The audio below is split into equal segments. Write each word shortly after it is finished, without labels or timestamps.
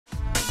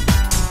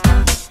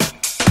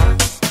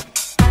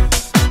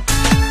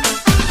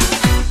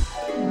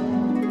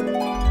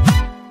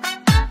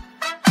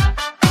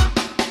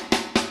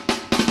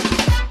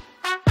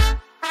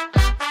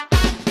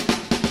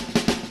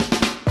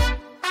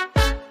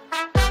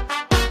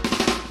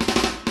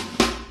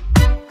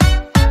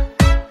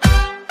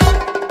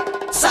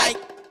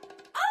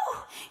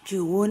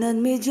You won't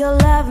admit you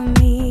love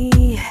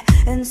me,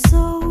 and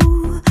so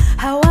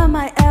how am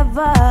I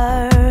ever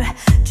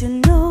to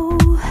know?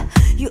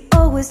 You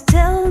always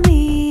tell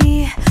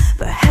me,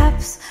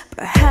 perhaps,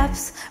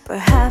 perhaps,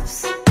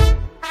 perhaps.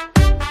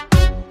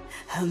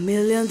 A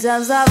million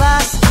times I've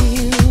asked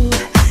you,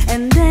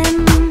 and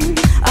then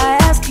I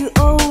ask you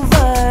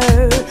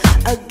over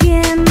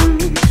again.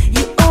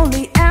 You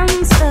only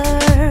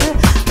answer,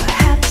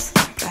 perhaps,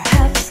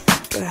 perhaps,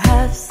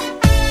 perhaps.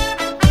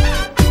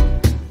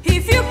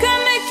 If you can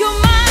make your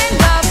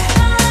mind up,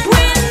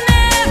 we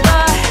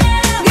never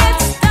get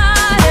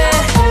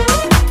started.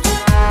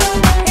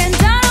 And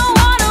I don't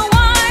wanna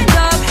wind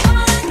up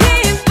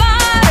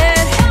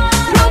divided,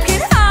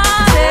 broken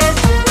hearted.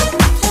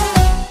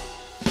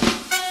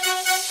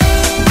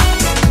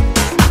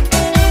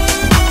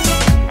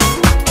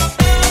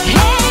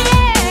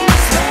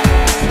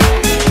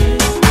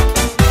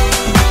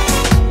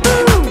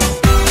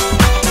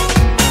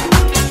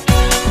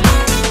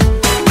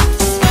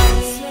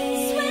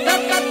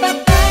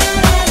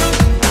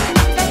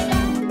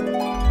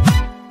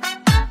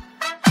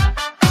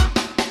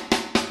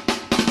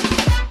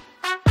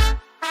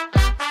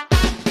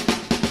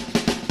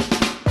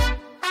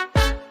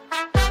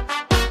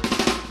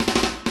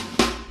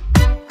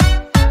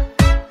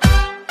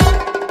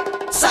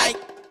 Psyk.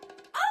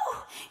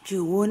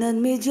 You won't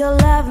admit you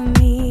love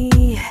me,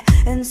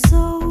 and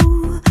so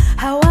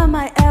how am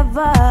I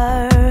ever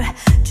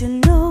to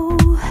know?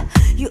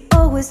 You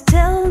always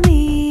tell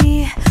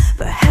me,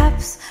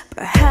 perhaps,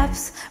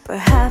 perhaps,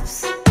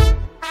 perhaps.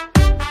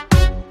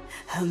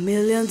 A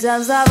million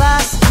times I've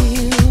asked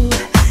you,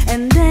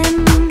 and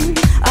then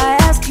I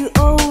ask you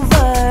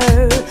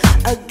over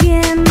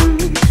again.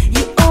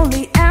 You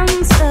only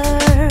answer,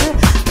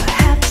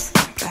 perhaps,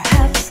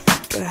 perhaps,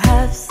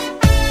 perhaps.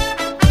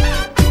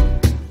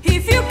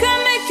 If you can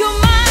make your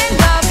mind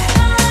up,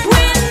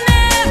 we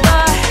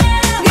never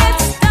get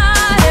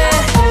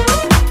started.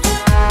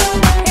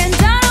 And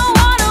I don't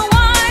wanna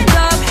wind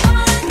up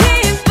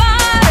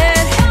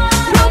divided,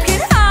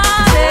 broken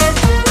hearted.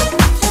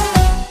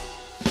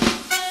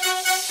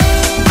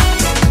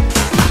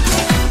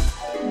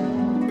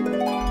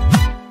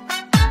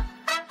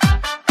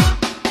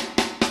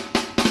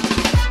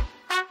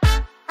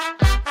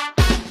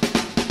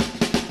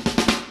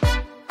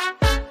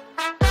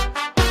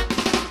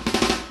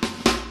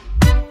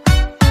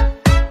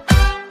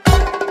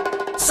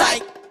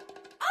 Psyk.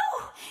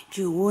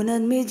 You won't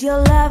admit you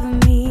love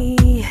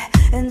me,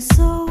 and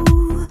so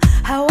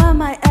how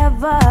am I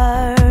ever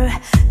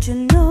to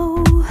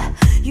know?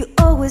 You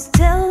always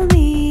tell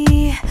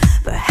me,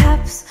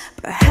 perhaps,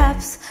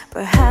 perhaps,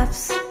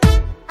 perhaps.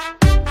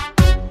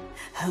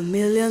 A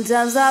million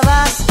times I've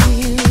asked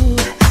you,